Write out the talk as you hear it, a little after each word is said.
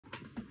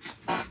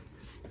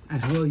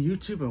And hello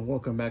YouTube, and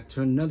welcome back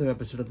to another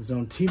episode of the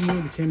Zone TV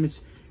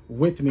Entertainment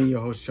with me, your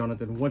host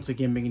Jonathan, once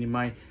again bringing you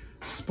my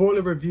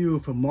spoiler review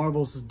for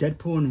Marvel's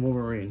Deadpool and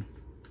Wolverine.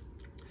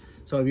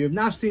 So if you have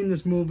not seen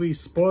this movie,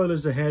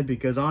 spoilers ahead,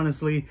 because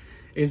honestly,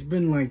 it's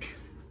been like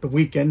the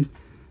weekend.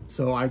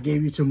 So I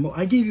gave you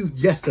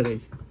yesterday.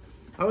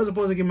 I was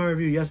supposed to give my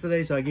review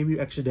yesterday, so I gave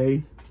you extra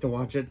day to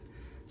watch it.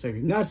 So if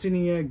you've not seen it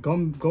yet,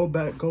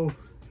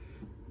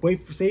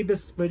 save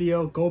this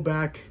video, go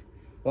back,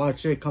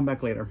 watch it, come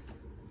back later.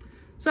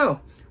 So,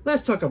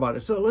 let's talk about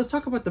it. So, let's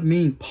talk about the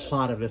main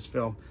plot of this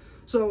film.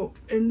 So,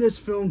 in this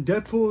film,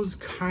 Deadpool's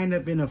kind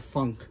of in a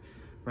funk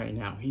right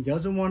now. He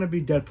doesn't want to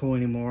be Deadpool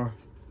anymore.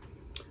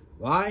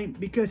 Why?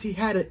 Because he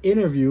had an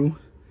interview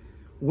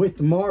with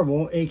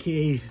Marvel,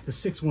 aka the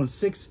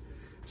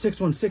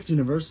 616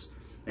 universe,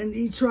 and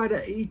he tried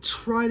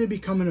to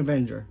become an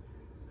Avenger.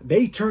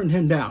 They turned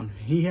him down.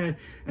 He had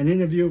an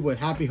interview with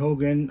Happy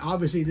Hogan.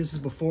 Obviously, this is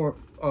before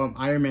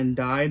Iron Man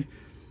died.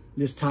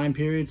 This time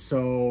period,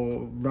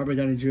 so Robert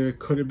Downey Jr.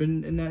 could have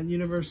been in that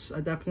universe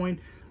at that point,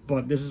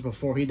 but this is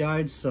before he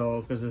died.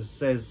 So because it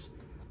says,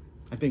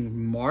 I think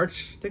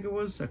March, I think it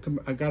was. I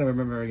gotta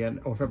remember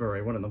again, or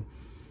February, one of them.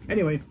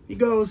 Anyway,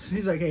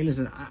 he's like, hey,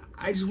 listen,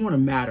 I just want to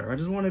matter. I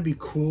just want to be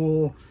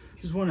cool.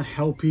 I just want to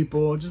help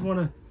people. I just want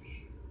to,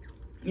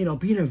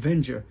 be an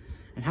Avenger.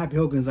 And Happy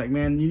Hogan's like,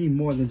 man, you need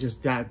more than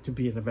just that to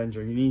be an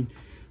Avenger. You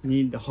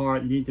need the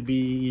heart. You need to be,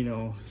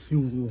 you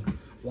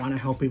want to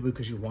help people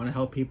because you want to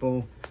help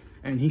people.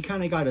 And he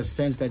kind of got a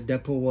sense that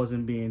Deadpool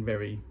wasn't being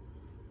very,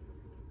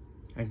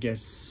 I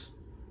guess,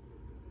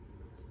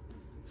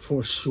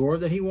 for sure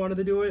that he wanted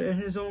to do it in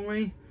his own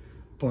way.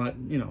 But,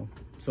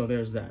 so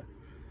there's that.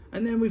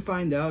 And then we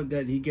find out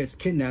that he gets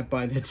kidnapped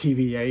by the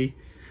TVA.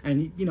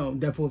 And,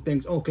 Deadpool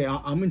thinks, okay,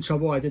 I'm in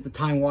trouble. I did the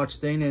Time Watch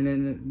thing. And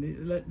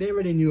then they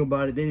already knew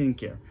about it. They didn't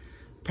care.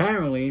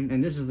 Apparently,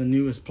 and this is the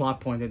newest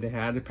plot point that they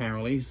had,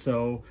 apparently.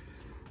 So,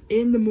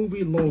 in the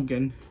movie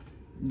Logan,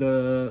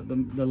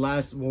 the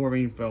last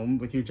Wolverine film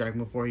with Hugh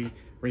Jackman before he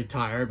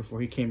retired,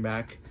 before he came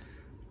back,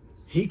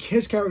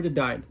 his character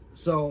died.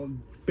 So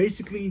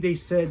basically they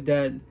said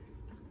that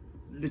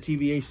the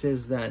TVA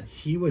says that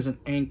he was an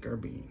anchor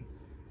being.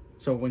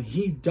 So when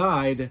he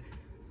died,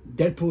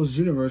 Deadpool's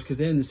universe, because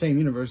they're in the same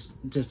universe,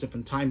 just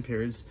different time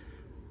periods,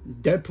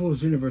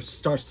 Deadpool's universe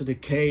starts to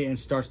decay and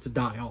starts to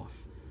die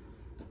off.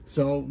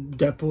 So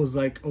Deadpool's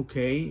like,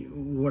 okay,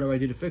 what do I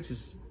do to fix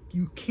this?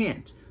 You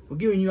can't. We're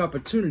giving you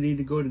opportunity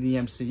to go to the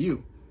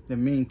MCU, the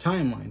main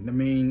timeline, the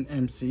main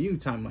MCU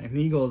timeline. And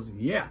he goes,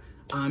 yeah,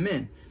 I'm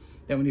in.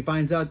 Then when he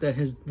finds out that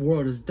his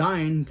world is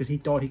dying because he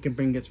thought he could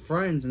bring his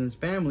friends and his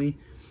family,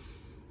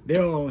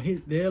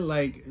 they're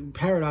like,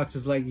 Paradox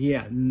is like,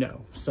 yeah,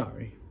 no,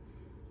 sorry.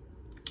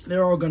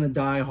 They're all going to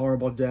die a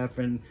horrible death,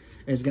 and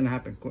it's going to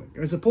happen quick.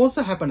 It's supposed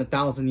to happen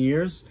 1,000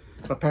 years,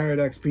 but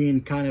Paradox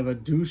being kind of a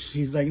douche,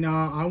 he's like, no,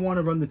 I want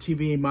to run the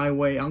TVA my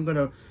way. I'm going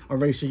to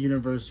erase the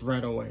universe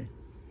right away.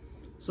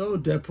 So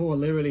Deadpool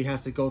literally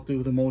has to go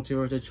through the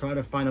multiverse to try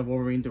to find a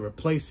Wolverine to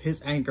replace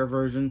his anchor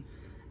version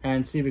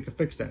and see if he can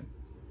fix that.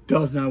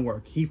 Does not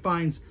work. He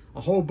finds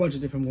a whole bunch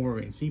of different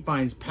Wolverines. He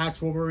finds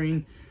Patch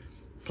Wolverine,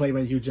 played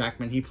by Hugh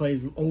Jackman. He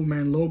plays Old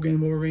Man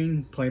Logan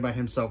Wolverine, played by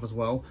himself as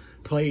well.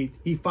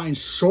 He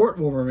finds Short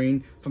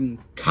Wolverine from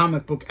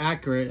comic book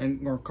accurate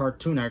or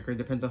cartoon accurate,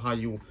 depends on how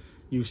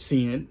you've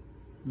seen it.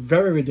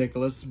 Very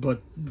ridiculous,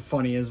 but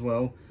funny as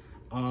well.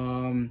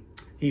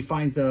 He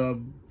finds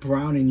the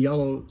brown and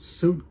yellow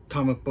suit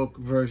comic book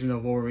version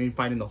of Wolverine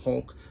fighting the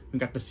Hulk. We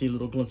got to see a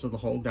little glimpse of the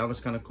Hulk. That was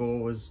kind of cool.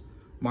 It was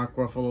Mark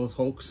Ruffalo's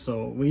Hulk.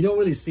 So we don't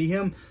really see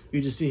him.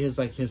 You just see his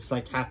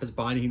half his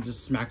body. He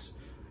just smacks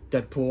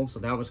Deadpool. So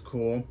that was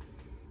cool.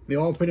 They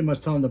all pretty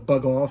much tell him to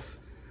bug off.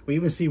 We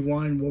even see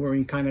one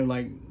Wolverine kind of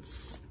like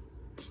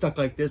stuck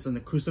like this in the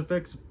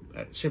crucifix,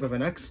 shape of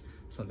an X.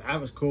 So that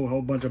was cool. A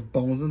whole bunch of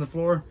bones on the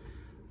floor.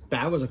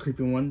 That was a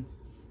creepy one.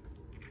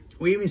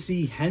 We even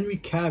see Henry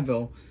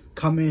Cavill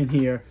come in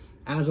here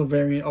as a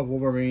variant of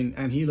Wolverine,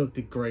 and he looked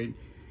great.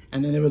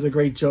 And then there was a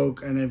great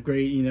joke and a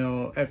great,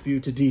 F you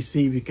to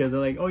DC, because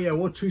they're like, oh yeah,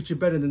 we'll treat you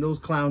better than those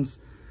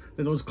clowns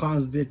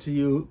did to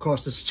you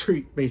across the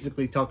street,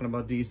 basically talking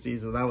about DC.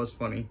 So that was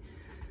funny.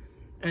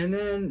 And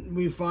then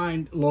we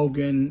find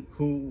Logan,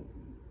 who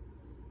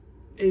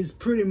is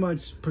pretty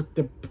much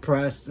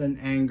depressed and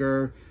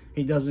anger.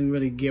 He doesn't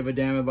really give a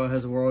damn about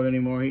his world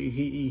anymore.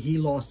 He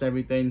lost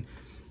everything.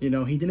 He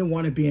didn't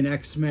want to be an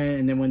X-Men,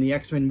 and then when the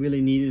X-Men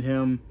really needed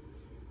him,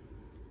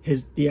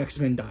 the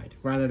X-Men died.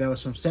 Rather, that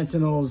was from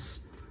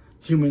Sentinels,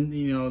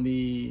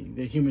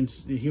 the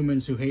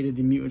humans who hated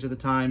the mutants at the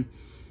time.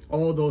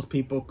 All those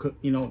people,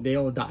 they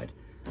all died.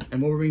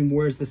 And Wolverine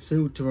wears the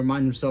suit to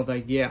remind himself,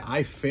 like, yeah,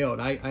 I failed.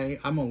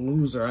 I'm a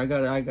loser. I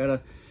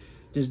gotta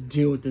just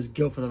deal with this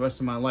guilt for the rest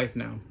of my life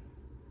now,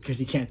 because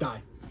he can't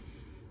die.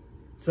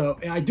 So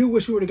I do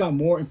wish we would have got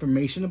more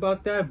information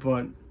about that,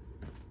 but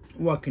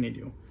what can you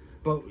do?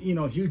 But,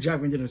 Hugh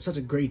Jackman did such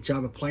a great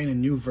job of playing a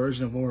new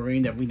version of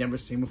Wolverine that we never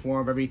seen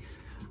before. Very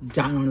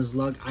down on his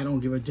luck. I don't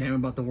give a damn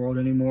about the world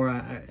anymore.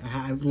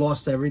 I've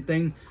lost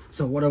everything.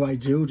 So what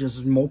do?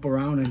 Just mope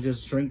around and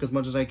just drink as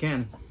much as I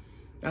can.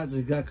 That's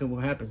exactly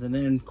what happens. And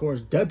then, of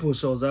course, Deadpool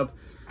shows up,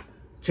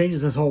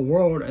 changes his whole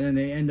world, and then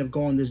they end up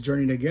going this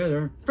journey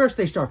together. First,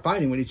 they start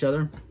fighting with each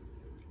other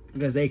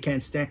because they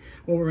can't stand,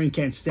 Wolverine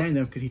can't stand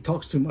him because he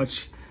talks too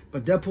much.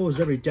 But Deadpool is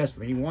very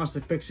desperate. He wants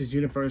to fix his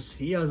universe.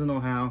 He doesn't know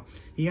how.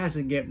 He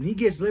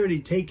gets literally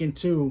taken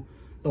to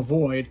the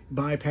Void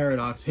by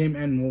Paradox, him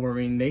and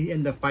Wolverine. They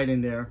end up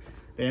fighting there.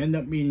 They end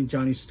up meeting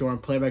Johnny Storm,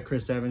 played by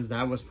Chris Evans.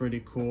 That was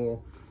pretty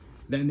cool.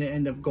 Then they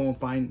end up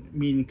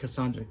meeting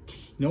Cassandra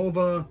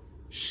Nova.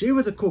 She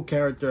was a cool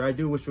character. I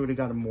do wish we would have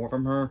gotten more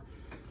from her.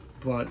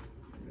 But,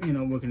 you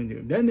know, what can I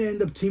do? Then they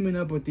end up teaming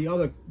up with the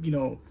other, you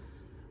know,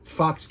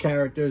 Fox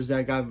characters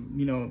that got,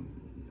 you know,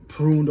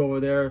 pruned over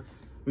there.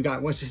 We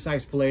got Wesley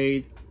Snipes'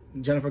 Blade,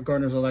 Jennifer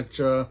Garner's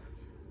Elektra,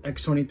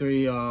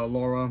 X-23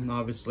 Laura,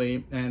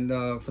 obviously. And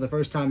for the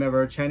first time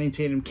ever, Channing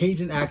Tatum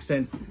Cajun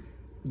accent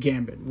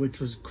Gambit,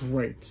 which was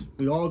great.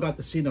 We all got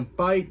to see them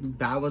fight.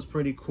 That was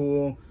pretty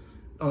cool.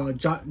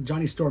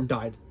 Johnny Storm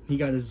died. He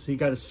got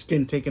his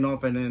skin taken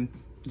off and then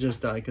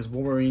just died because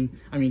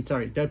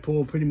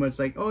Deadpool pretty much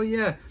like, oh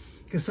yeah,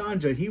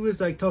 Cassandra, he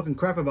was like talking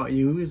crap about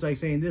you. He was like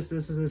saying this,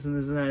 and this,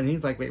 and that. And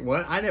he's like, wait,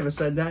 what? I never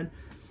said that.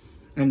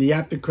 And the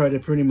after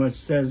credit pretty much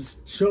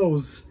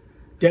shows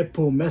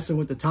Deadpool messing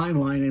with the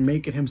timeline and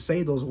making him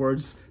say those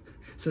words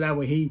so that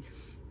way he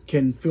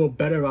can feel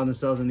better about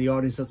themselves and the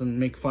audience doesn't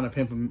make fun of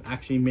him from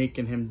actually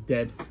making him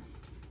dead.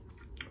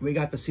 We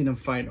got to see them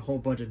fight a whole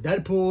bunch of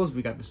Deadpools.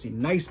 We got to see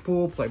Nice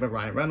Pool, played by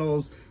Ryan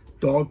Reynolds.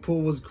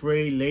 Dogpool was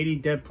great. Lady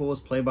Deadpool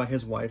was played by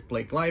his wife,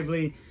 Blake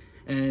Lively.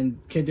 And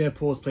Kid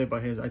Deadpool was played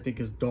by his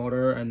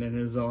daughter. And then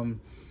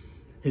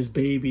his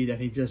baby that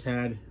he just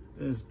had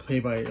is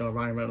played by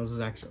Ryan Reynolds'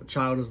 actual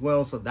child as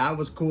well. So that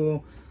was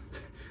cool.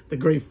 The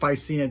great fight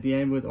scene at the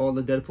end with all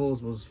the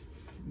Deadpools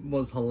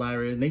was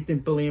hilarious. Nathan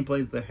Fillion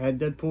plays the head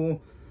Deadpool.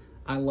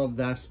 I love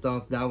that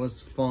stuff. That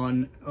was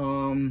fun.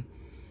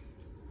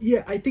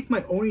 Yeah, I think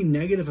my only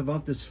negative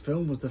about this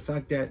film was the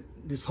fact that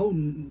this whole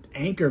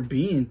anchor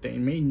being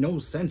thing made no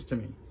sense to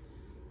me.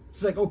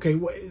 It's like, okay,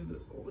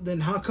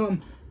 then how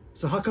come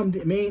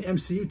the main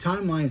MCU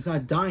timeline is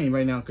not dying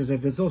right now? Because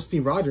if there's no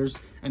Steve Rogers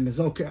and there's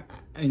no,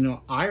 you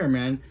know, Iron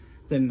Man,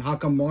 then how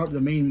come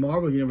the main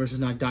Marvel universe is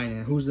not dying?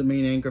 And who's the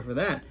main anchor for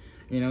that?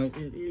 You know,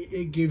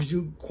 it gives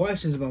you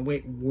questions about,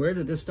 wait, where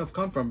did this stuff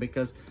come from?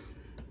 Because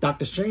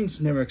Doctor Strange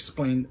never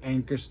explained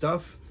anchor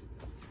stuff.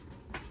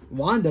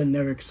 Wanda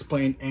never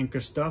explained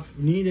anchor stuff.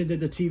 Neither did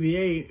the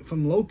TVA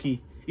from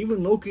Loki.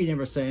 Even Loki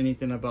never said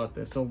anything about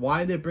this. So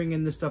why they're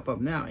bringing this stuff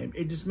up now?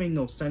 It just made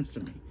no sense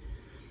to me.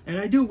 And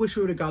I do wish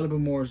we would have got a little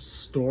bit more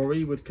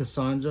story with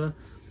Cassandra.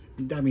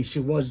 I mean, she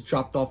was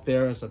dropped off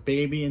there as a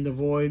baby in the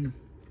Void.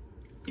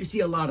 You see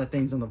a lot of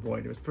things on the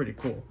Void. It was pretty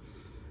cool.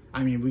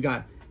 I mean, we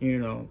got, you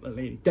know,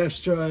 Lady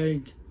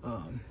Deathstrike.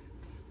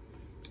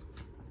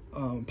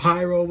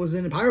 Pyro was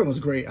in it. Pyro was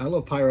great. I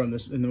love Pyro in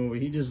the movie.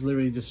 He just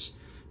literally just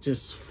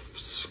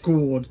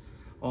schooled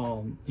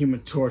Human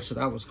Torch, so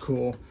that was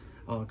cool.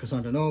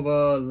 Cassandra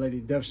Nova,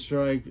 Lady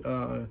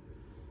Deathstrike,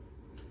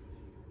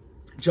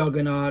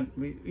 Juggernaut,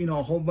 you know,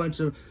 a whole bunch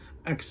of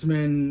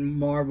X-Men,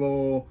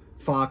 Marvel,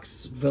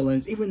 Fox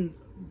villains. Even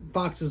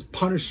Fox's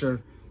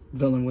Punisher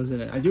villain was in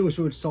it. I do wish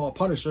we would saw a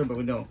Punisher, but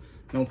we don't.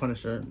 No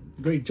Punisher.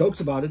 Great jokes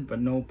about it, but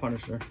no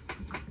Punisher.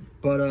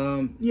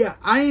 But yeah,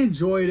 I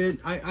enjoyed it.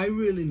 I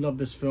really love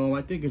this film.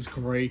 I think it's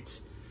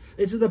great.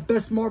 Is it the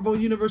best Marvel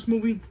Universe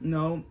movie?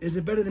 No. Is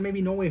it better than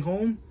maybe No Way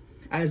Home?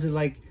 As it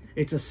like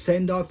it's a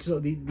send-off to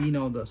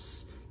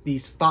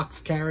these Fox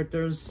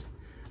characters?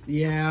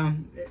 Yeah,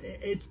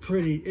 it's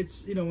pretty.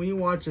 It's, you know, when you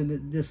watch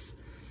this,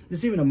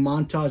 there's even a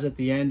montage at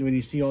the end when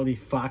you see all the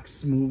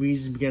Fox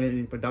movies beginning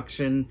in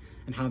production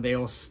and how they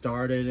all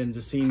started, and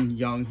just seeing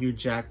young Hugh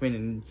Jackman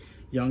and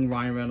young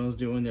Ryan Reynolds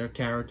doing their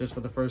characters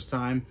for the first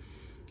time.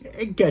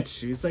 It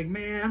gets you. It's like,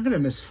 man, I'm gonna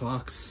miss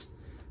Fox.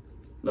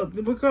 Look,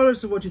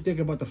 regardless of what you think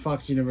about the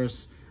Fox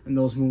universe and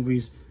those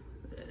movies,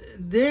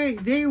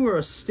 they were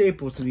a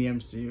staple to the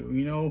MCU.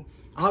 You know,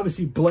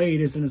 obviously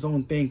Blade isn't his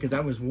own thing because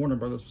that was Warner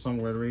Brothers for some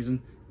weird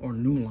reason, or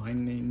New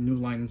Line. New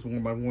Line is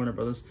owned by Warner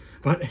Brothers.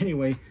 But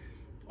anyway,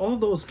 all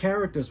those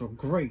characters were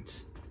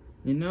great.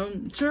 You know,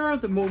 sure,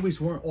 the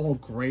movies weren't all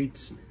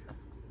great,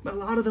 but a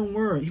lot of them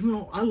were. Even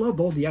though I loved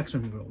all the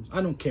X-Men films,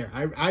 I don't care.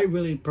 I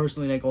really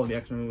personally like all the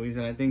X-Men movies,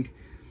 and I think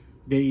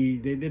they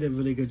did a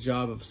really good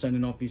job of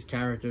sending off these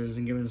characters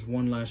and giving us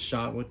one last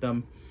shot with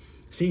them.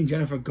 Seeing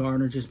Jennifer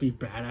Garner just be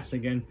badass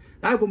again.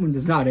 That woman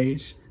does not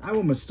age. That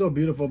woman's still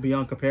beautiful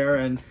beyond compare,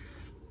 and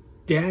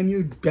damn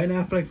you, Ben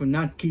Affleck, for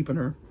not keeping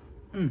her.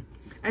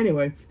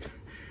 Anyway,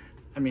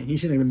 I mean, he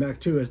should have been back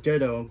too as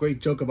Daredevil.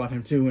 Great joke about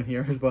him too in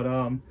here. But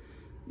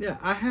yeah,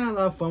 I had a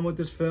lot of fun with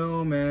this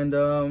film, and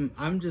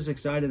I'm just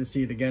excited to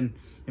see it again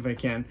if I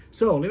can.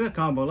 So leave a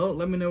comment below.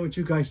 Let me know what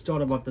you guys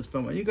thought about this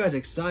film. Are you guys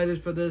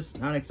excited for this?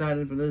 Not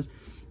excited for this?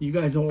 You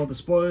guys know all the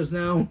spoilers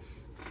now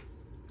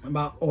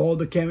about all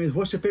the cameos.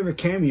 What's your favorite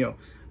cameo?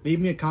 Leave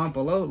me a comment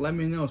below. Let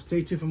me know.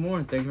 Stay tuned for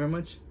more. Thank you very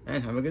much,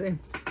 and have a good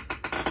day.